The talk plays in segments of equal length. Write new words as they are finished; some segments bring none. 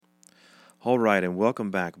All right, and welcome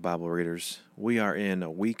back, Bible readers. We are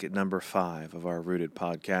in week number 5 of our Rooted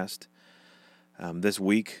podcast. This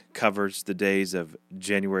week covers the days of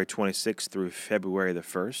January 26th through February the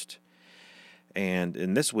 1st. And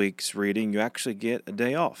in this week's reading, you actually get a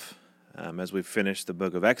day off. As we finish the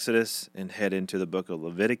book of Exodus and head into the book of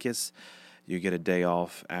Leviticus, you get a day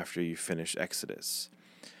off after you finish Exodus.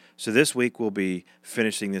 So this week we'll be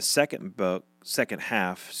finishing the second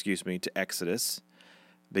half to Exodus,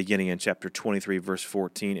 beginning in chapter 23, verse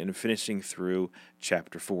 14, and finishing through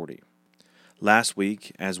chapter 40. Last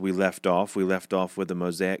week, as we left off with the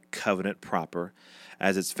Mosaic covenant proper,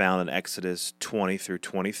 as it's found in Exodus 20 through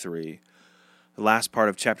 23. The last part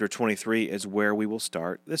of chapter 23 is where we will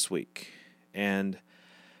start this week. And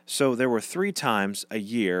so there were 3 times a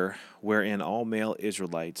year wherein all male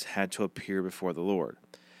Israelites had to appear before the Lord,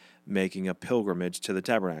 making a pilgrimage to the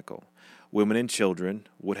tabernacle. Women and children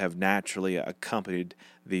would have naturally accompanied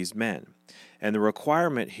these men. And the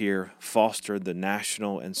requirement here fostered the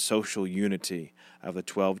national and social unity of the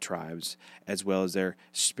 12 tribes, as well as their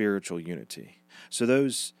spiritual unity. So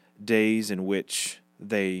those days in which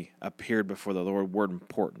they appeared before the Lord were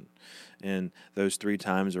important. And those 3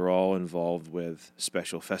 times are all involved with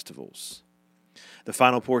special festivals. The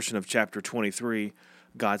final portion of chapter 23,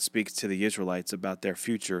 God speaks to the Israelites about their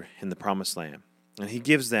future in the Promised Land. And He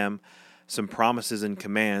gives them some promises and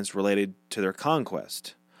commands related to their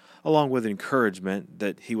conquest, along with encouragement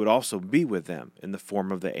that He would also be with them in the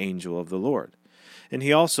form of the angel of the Lord. And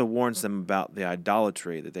He also warns them about the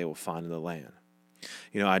idolatry that they will find in the land.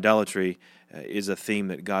 Idolatry is a theme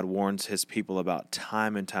that God warns His people about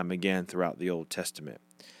time and time again throughout the Old Testament.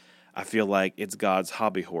 I feel like it's God's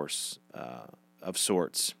hobby horse of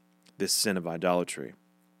sorts, this sin of idolatry.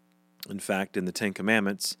 In fact, in the 10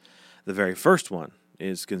 Commandments, the very first one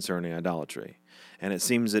is concerning idolatry. And it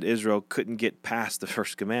seems that Israel couldn't get past the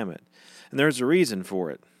first commandment. And there's a reason for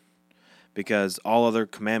it, because all other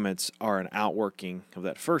commandments are an outworking of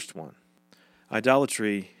that first one.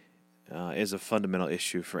 Idolatry is a fundamental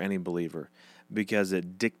issue for any believer because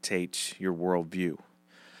it dictates your worldview.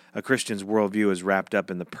 A Christian's worldview is wrapped up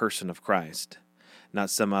in the person of Christ, not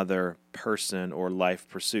some other person or life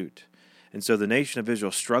pursuit. And so the nation of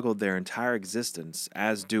Israel struggled their entire existence,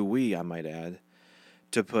 as do we, I might add,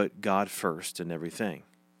 to put God first in everything.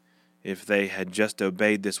 If they had just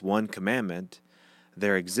obeyed this one commandment,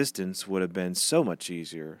 their existence would have been so much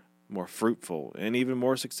easier, more fruitful, and even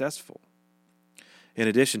more successful. In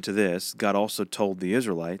addition to this, God also told the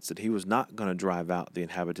Israelites that He was not going to drive out the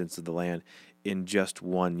inhabitants of the land in just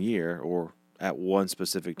 1 year or at one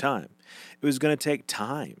specific time. It was going to take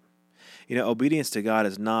time. Obedience to God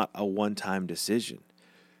is not a one-time decision.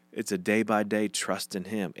 It's a day-by-day trust in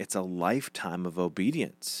Him. It's a lifetime of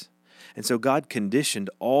obedience. And so God conditioned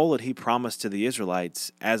all that He promised to the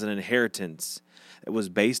Israelites as an inheritance that was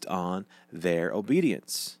based on their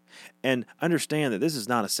obedience. And understand that this is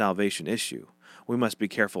not a salvation issue. We must be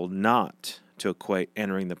careful not to equate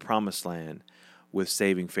entering the promised land with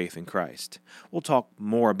saving faith in Christ. We'll talk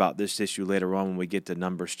more about this issue later on when we get to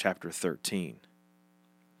Numbers chapter 13.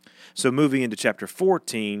 So moving into chapter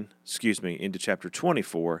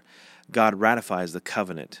 24, God ratifies the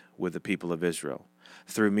covenant with the people of Israel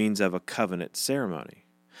through means of a covenant ceremony.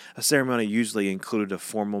 A ceremony usually included a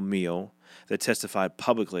formal meal that testified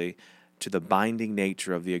publicly to the binding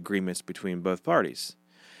nature of the agreements between both parties.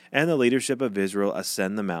 And the leadership of Israel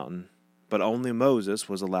ascend the mountain, but only Moses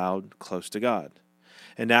was allowed close to God.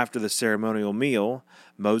 And after the ceremonial meal,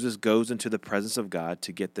 Moses goes into the presence of God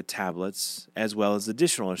to get the tablets as well as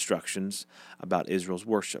additional instructions about Israel's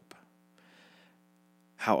worship.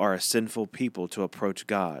 How are a sinful people to approach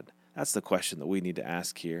God? That's the question that we need to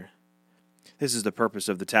ask here. This is the purpose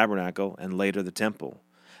of the tabernacle and later the temple.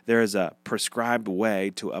 There is a prescribed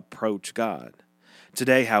way to approach God.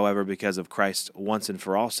 Today, however, because of Christ's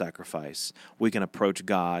once-and-for-all sacrifice, we can approach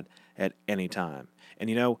God at any time. And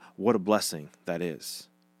what a blessing that is.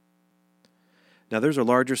 Now, there's a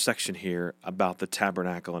larger section here about the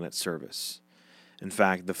tabernacle and its service. In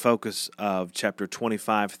fact, the focus of chapter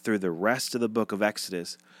 25 through the rest of the book of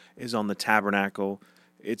Exodus is on the tabernacle,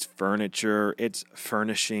 its furniture, its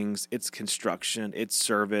furnishings, its construction, its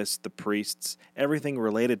service, the priests. Everything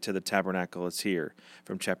related to the tabernacle is here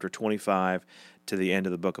from chapter 25 to the end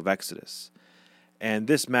of the book of Exodus. And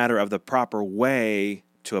this matter of the proper way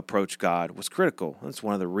to approach God was critical. That's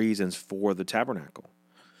one of the reasons for the tabernacle.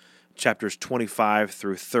 Chapters 25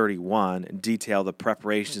 through 31 detail the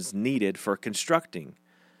preparations needed for constructing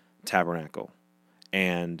tabernacle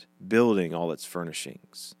and building all its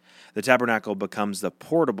furnishings. The tabernacle becomes the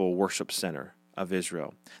portable worship center of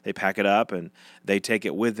Israel. They pack it up and they take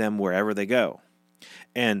it with them wherever they go.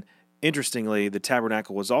 And Interestingly, the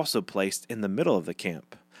tabernacle was also placed in the middle of the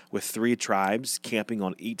camp, with 3 tribes camping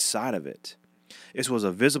on each side of it. This was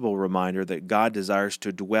a visible reminder that God desires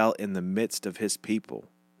to dwell in the midst of his people,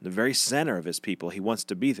 the very center of his people. He wants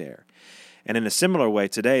to be there. And in a similar way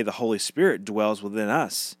today, the Holy Spirit dwells within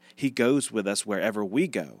us. He goes with us wherever we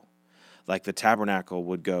go, like the tabernacle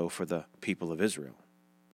would go for the people of Israel.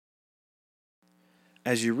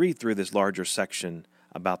 As you read through this larger section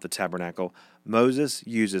about the tabernacle, Moses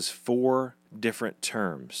uses 4 different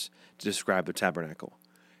terms to describe the tabernacle.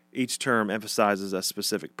 Each term emphasizes a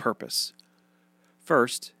specific purpose.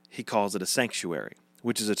 First, he calls it a sanctuary,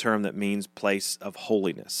 which is a term that means place of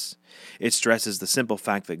holiness. It stresses the simple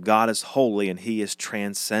fact that God is holy and he is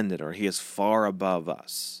transcendent, or he is far above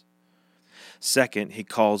us. Second, he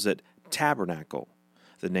calls it tabernacle,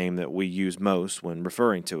 the name that we use most when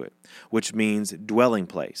referring to it, which means dwelling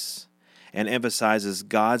place, and emphasizes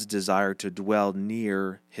God's desire to dwell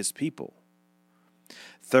near his people.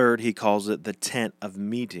 Third, he calls it the tent of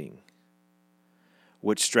meeting,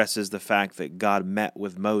 which stresses the fact that God met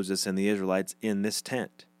with Moses and the Israelites in this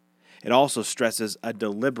tent. It also stresses a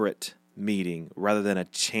deliberate meeting rather than a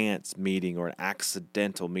chance meeting or an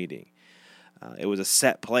accidental meeting. It was a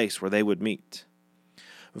set place where they would meet.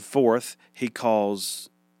 Fourth, he calls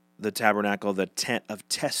the tabernacle the tent of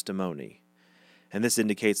testimony, and this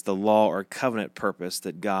indicates the law or covenant purpose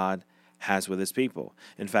that God has with his people.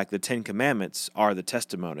 In fact, the 10 Commandments are the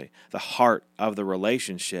testimony, the heart of the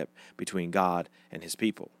relationship between God and his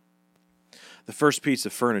people. The first piece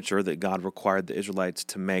of furniture that God required the Israelites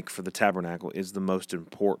to make for the tabernacle is the most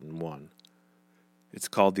important one. It's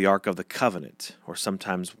called the Ark of the Covenant, or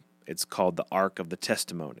sometimes it's called the Ark of the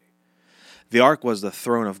Testimony. The Ark was the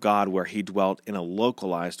throne of God where he dwelt in a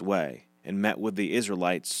localized way and met with the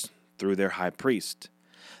Israelites through their high priest.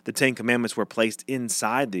 The 10 Commandments were placed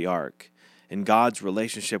inside the Ark, and God's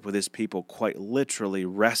relationship with his people quite literally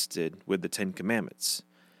rested with the 10 Commandments.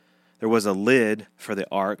 There was a lid for the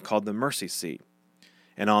Ark called the mercy seat,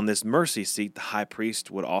 and on this mercy seat the high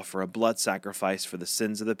priest would offer a blood sacrifice for the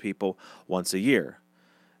sins of the people once a year.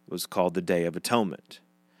 It was called the Day of Atonement.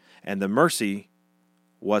 And the mercy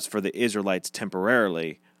was for the Israelites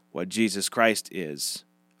temporarily what Jesus Christ is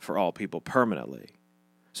for all people permanently.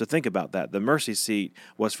 So think about that. The mercy seat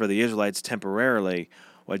was for the Israelites temporarily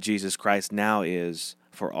what Jesus Christ now is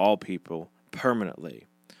for all people permanently.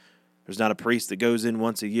 There's not a priest that goes in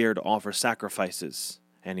once a year to offer sacrifices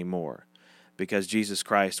anymore, because Jesus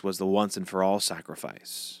Christ was the once and for all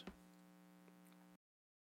sacrifice.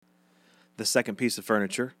 The second piece of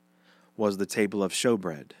furniture was the table of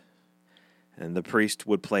showbread. And the priest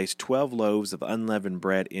would place 12 loaves of unleavened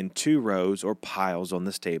bread in 2 rows or piles on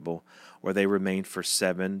this table, where they remained for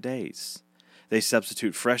 7 days. They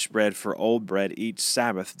substitute fresh bread for old bread each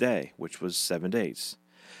Sabbath day, which was 7 days.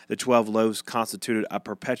 The 12 loaves constituted a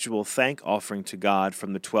perpetual thank offering to God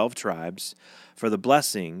from the 12 tribes for the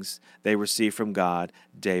blessings they received from God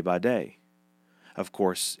day by day. Of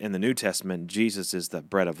course, in the New Testament, Jesus is the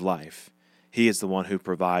bread of life. He is the one who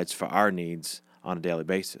provides for our needs on a daily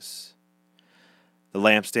basis. The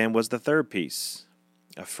lampstand was the third piece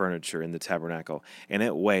of furniture in the tabernacle, and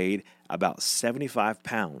it weighed about 75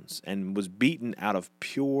 pounds and was beaten out of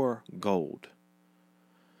pure gold.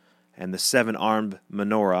 And the 7-armed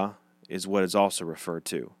menorah is what is also referred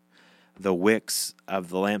to. The wicks of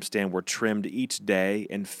the lampstand were trimmed each day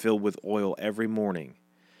and filled with oil every morning,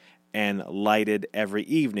 and lighted every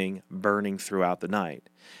evening, burning throughout the night.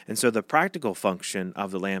 And so the practical function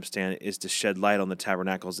of the lampstand is to shed light on the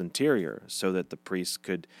tabernacle's interior so that the priests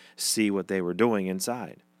could see what they were doing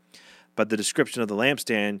inside. But the description of the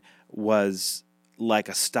lampstand was like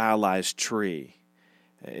a stylized tree.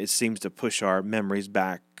 It seems to push our memories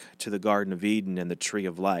back to the Garden of Eden and the Tree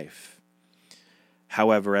of Life.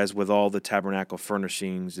 However, as with all the tabernacle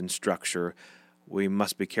furnishings and structure, we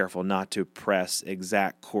must be careful not to press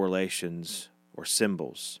exact correlations or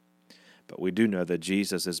symbols. But we do know that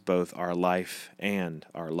Jesus is both our life and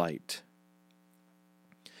our light.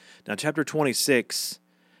 Now, chapter 26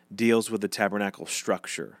 deals with the tabernacle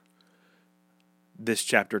structure. This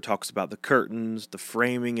chapter talks about the curtains, the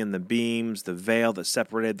framing and the beams, the veil that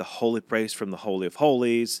separated the holy place from the Holy of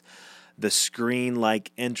Holies, the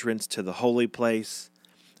screen-like entrance to the holy place.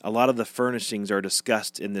 A lot of the furnishings are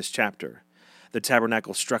discussed in this chapter. The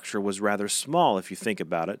tabernacle structure was rather small if you think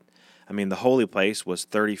about it. I mean, the holy place was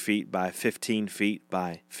 30 feet by 15 feet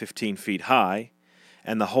by 15 feet high,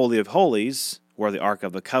 and the Holy of Holies, where the Ark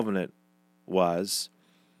of the Covenant was,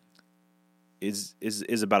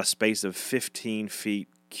 is about a space of 15 feet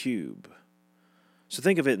cube. So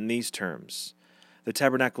think of it in these terms. The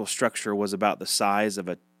tabernacle structure was about the size of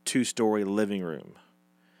a 2-story living room.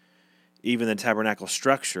 Even the tabernacle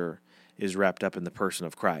structure is wrapped up in the person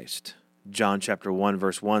of Christ. John chapter 1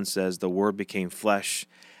 verse 1 says, "The Word became flesh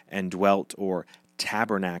and dwelt," or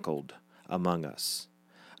tabernacled, "among us."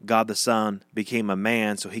 God the Son became a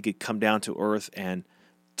man so he could come down to earth and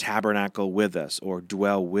tabernacle with us or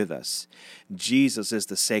dwell with us. Jesus is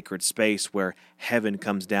the sacred space where heaven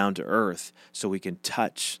comes down to earth so we can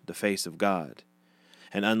touch the face of God.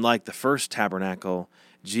 And unlike the first tabernacle,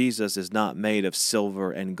 Jesus is not made of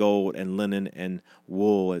silver and gold and linen and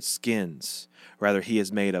wool and skins. Rather, he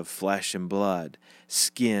is made of flesh and blood,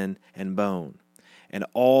 skin and bone. And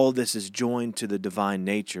all this is joined to the divine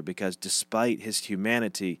nature because despite his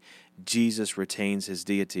humanity, Jesus retains his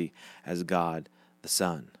deity as God the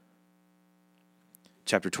Son.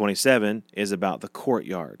 Chapter 27 is about the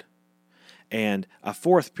courtyard. And a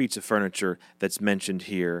fourth piece of furniture that's mentioned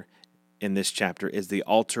here in this chapter is the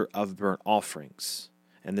altar of burnt offerings.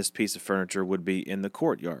 And this piece of furniture would be in the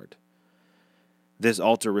courtyard. This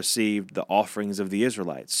altar received the offerings of the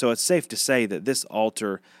Israelites. So it's safe to say that this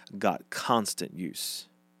altar got constant use.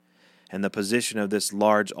 And the position of this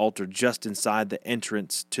large altar just inside the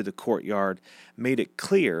entrance to the courtyard made it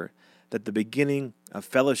clear that the beginning of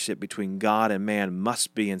fellowship between God and man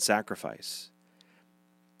must be in sacrifice.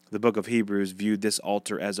 The book of Hebrews viewed this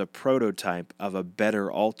altar as a prototype of a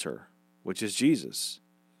better altar, which is Jesus.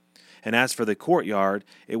 And as for the courtyard,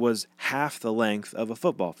 it was half the length of a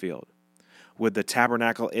football field, with the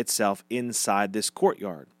tabernacle itself inside this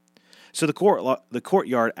courtyard. So the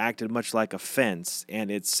courtyard acted much like a fence,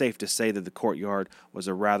 and it's safe to say that the courtyard was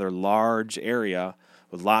a rather large area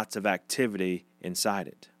with lots of activity inside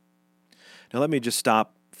it. Now let me just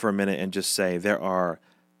stop for a minute and just say there are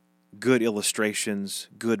good illustrations,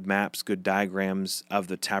 good maps, good diagrams of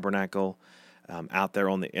the tabernacle out there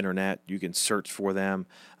on the internet. You can search for them.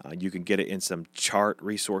 You can get it in some chart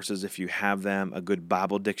resources if you have them. A good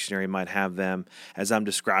Bible dictionary might have them. As I'm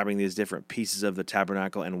describing these different pieces of the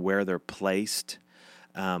tabernacle and where they're placed,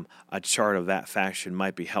 a chart of that fashion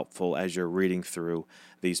might be helpful as you're reading through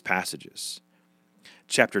these passages.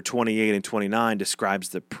 Chapter 28 and 29 describes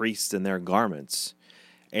the priests and their garments.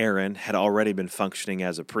 Aaron had already been functioning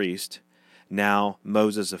as a priest. Now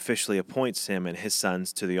Moses officially appoints him and his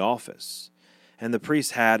sons to the office. And the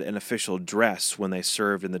priests had an official dress when they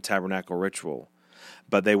served in the tabernacle ritual,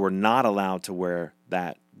 but they were not allowed to wear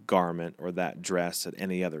that garment or that dress at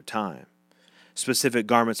any other time. Specific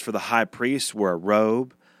garments for the high priest were a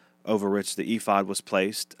robe, over which the ephod was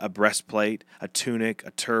placed, a breastplate, a tunic,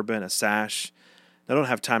 a turban, a sash. I don't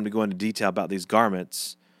have time to go into detail about these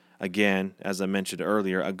garments. Again, as I mentioned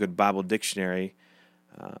earlier, a good Bible dictionary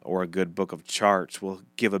or a good book of charts will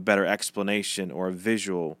give a better explanation or a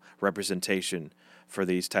visual representation for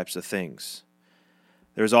these types of things.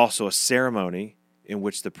 There's also a ceremony in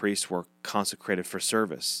which the priests were consecrated for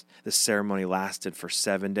service. This ceremony lasted for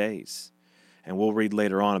 7 days, and we'll read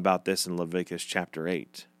later on about this in Leviticus chapter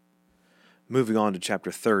 8. Moving on to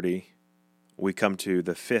chapter 30, we come to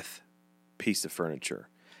the fifth piece of furniture,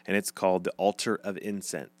 and it's called the altar of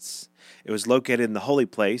incense. It was located in the holy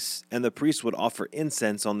place, and the priest would offer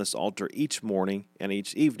incense on this altar each morning and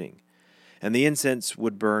each evening, and the incense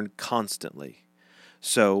would burn constantly.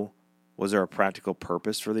 So, was there a practical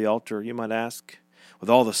purpose for the altar, you might ask? With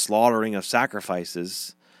all the slaughtering of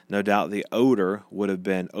sacrifices, no doubt the odor would have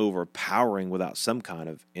been overpowering without some kind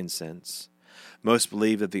of incense. Most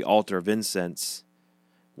believe that the altar of incense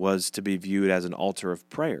was to be viewed as an altar of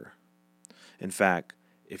prayer. In fact,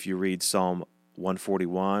 if you read Psalm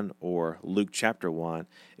 141 or Luke chapter 1,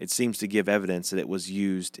 it seems to give evidence that it was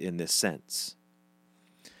used in this sense.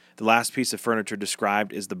 The last piece of furniture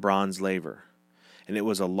described is the bronze laver, and it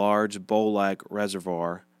was a large bowl-like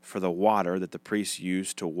reservoir for the water that the priests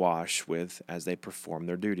used to wash with as they performed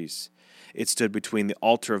their duties. It stood between the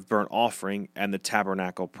altar of burnt offering and the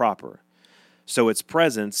tabernacle proper, so its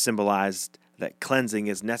presence symbolized that cleansing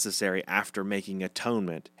is necessary after making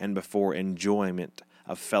atonement and before enjoyment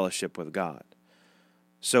of fellowship with God.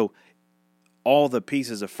 So all the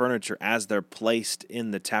pieces of furniture as they're placed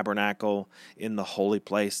in the tabernacle, in the holy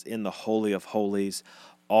place, in the Holy of Holies,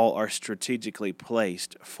 all are strategically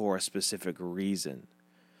placed for a specific reason.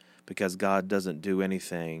 Because God doesn't do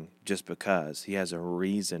anything just because. He has a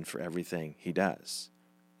reason for everything he does.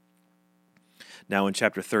 Now in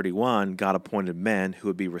chapter 31, God appointed men who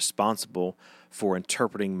would be responsible for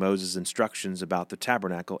interpreting Moses' instructions about the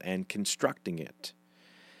tabernacle and constructing it.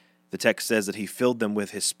 The text says that he filled them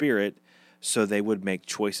with his spirit so they would make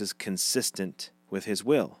choices consistent with his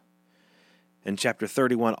will. And chapter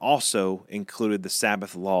 31 also included the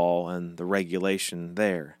Sabbath law and the regulation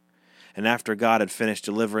there. And after God had finished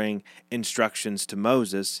delivering instructions to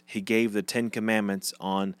Moses, he gave the 10 Commandments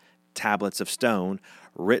on tablets of stone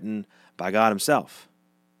written by God himself.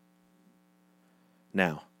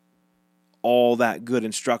 Now, all that good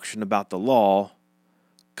instruction about the law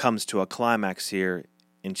comes to a climax here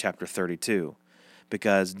in chapter 32,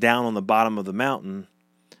 because down on the bottom of the mountain,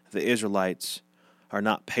 the Israelites are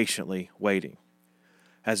not patiently waiting.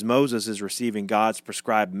 As Moses is receiving God's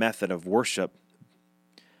prescribed method of worship,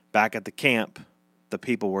 back at the camp, the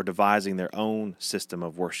people were devising their own system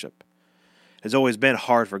of worship. It's always been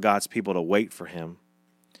hard for God's people to wait for him.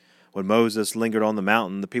 When Moses lingered on the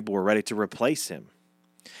mountain, the people were ready to replace him.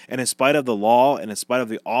 And in spite of the law and in spite of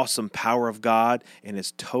the awesome power of God and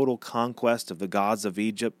his total conquest of the gods of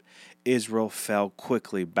Egypt, Israel fell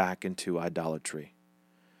quickly back into idolatry.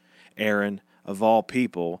 Aaron, of all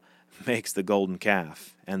people, makes the golden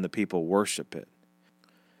calf, and the people worship it.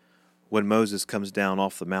 When Moses comes down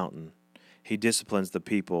off the mountain, he disciplines the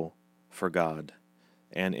people for God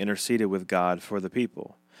and interceded with God for the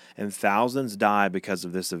people. And thousands die because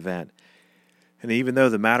of this event. And even though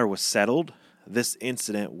the matter was settled, this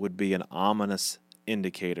incident would be an ominous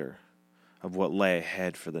indicator of what lay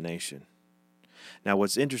ahead for the nation. Now,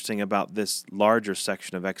 what's interesting about this larger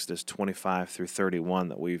section of Exodus 25 through 31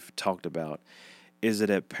 that we've talked about is that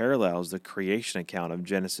it parallels the creation account of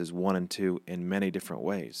Genesis 1 and 2 in many different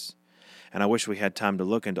ways. And I wish we had time to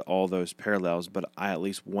look into all those parallels, but I at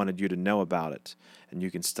least wanted you to know about it, and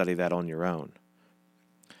you can study that on your own.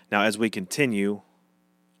 Now, as we continue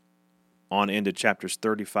on into chapters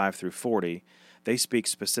 35 through 40, they speak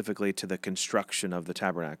specifically to the construction of the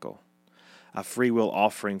tabernacle. A free will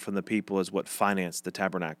offering from the people is what financed the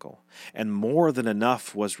tabernacle, and more than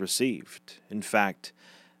enough was received. In fact,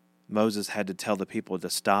 Moses had to tell the people to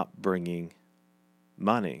stop bringing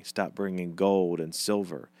money, stop bringing gold and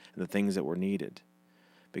silver and the things that were needed,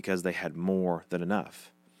 because they had more than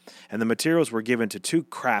enough. And the materials were given to two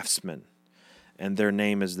craftsmen, and their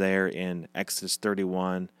name is there in Exodus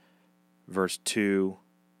 31, verse 2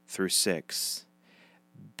 through 6.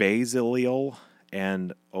 Bezaleel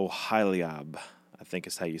and Oholiab, I think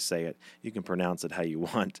is how you say it. You can pronounce it how you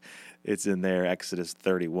want. It's in there, Exodus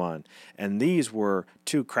 31. And these were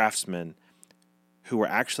two craftsmen who were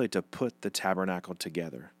actually to put the tabernacle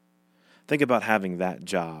together. Think about having that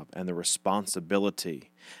job and the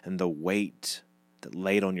responsibility and the weight that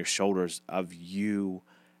laid on your shoulders of you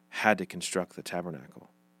had to construct the tabernacle.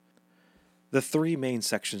 The three main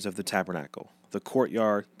sections of the tabernacle, the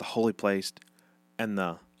courtyard, the holy place, and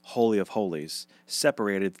the Holy of Holies,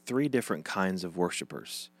 separated three different kinds of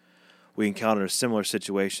worshipers. We encountered a similar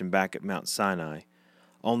situation back at Mount Sinai.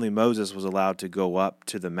 Only Moses was allowed to go up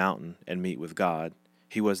to the mountain and meet with God.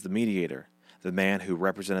 He was the mediator, the man who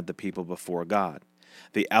represented the people before God.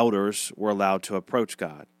 The elders were allowed to approach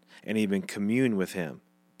God and even commune with him,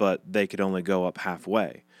 but they could only go up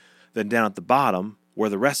halfway. Then down at the bottom were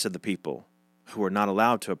the rest of the people, who were not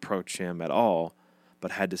allowed to approach him at all,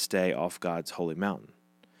 but had to stay off God's holy mountain.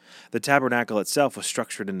 The tabernacle itself was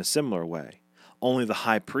structured in a similar way. Only the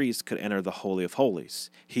high priest could enter the Holy of Holies.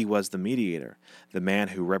 He was the mediator, the man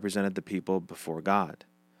who represented the people before God.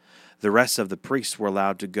 The rest of the priests were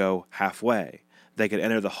allowed to go halfway. They could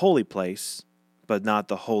enter the holy place, but not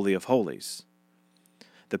the Holy of Holies.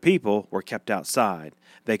 The people were kept outside.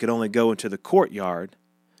 They could only go into the courtyard,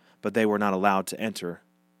 but they were not allowed to enter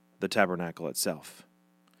the tabernacle itself.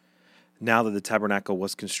 Now that the tabernacle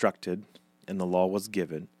was constructed and the law was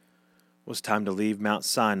given, it was time to leave Mount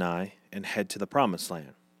Sinai and head to the Promised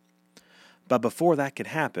Land. But before that could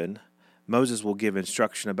happen, Moses will give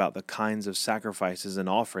instruction about the kinds of sacrifices and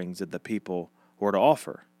offerings that the people were to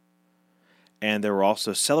offer. And there were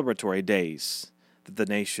also celebratory days that the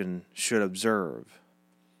nation should observe.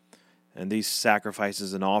 And these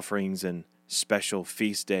sacrifices and offerings and special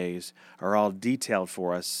feast days are all detailed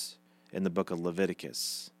for us in the book of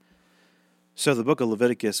Leviticus. So the book of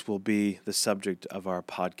Leviticus will be the subject of our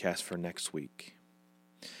podcast for next week.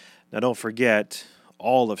 Now don't forget,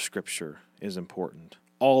 all of Scripture is important.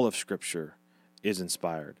 All of Scripture is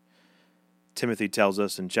inspired. Timothy tells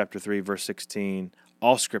us in chapter 3, verse 16,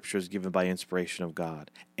 all Scripture is given by inspiration of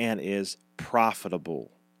God and is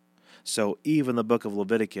profitable. So even the book of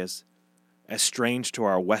Leviticus, as strange to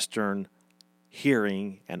our Western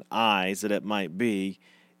hearing and eyes that it might be,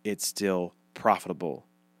 it's still profitable.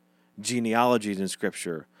 Genealogies in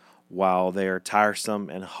Scripture, while they are tiresome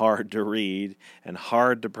and hard to read and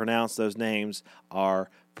hard to pronounce those names, are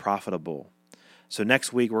profitable. So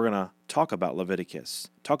next week we're going to talk about Leviticus,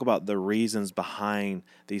 talk about the reasons behind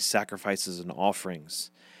these sacrifices and offerings,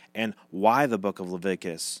 and why the book of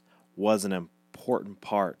Leviticus was an important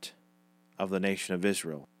part of the nation of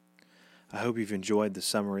Israel. I hope you've enjoyed the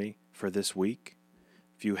summary for this week.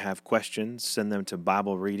 If you have questions, send them to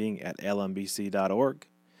BibleReading@lmbc.org,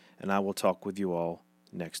 and I will talk with you all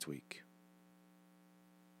next week.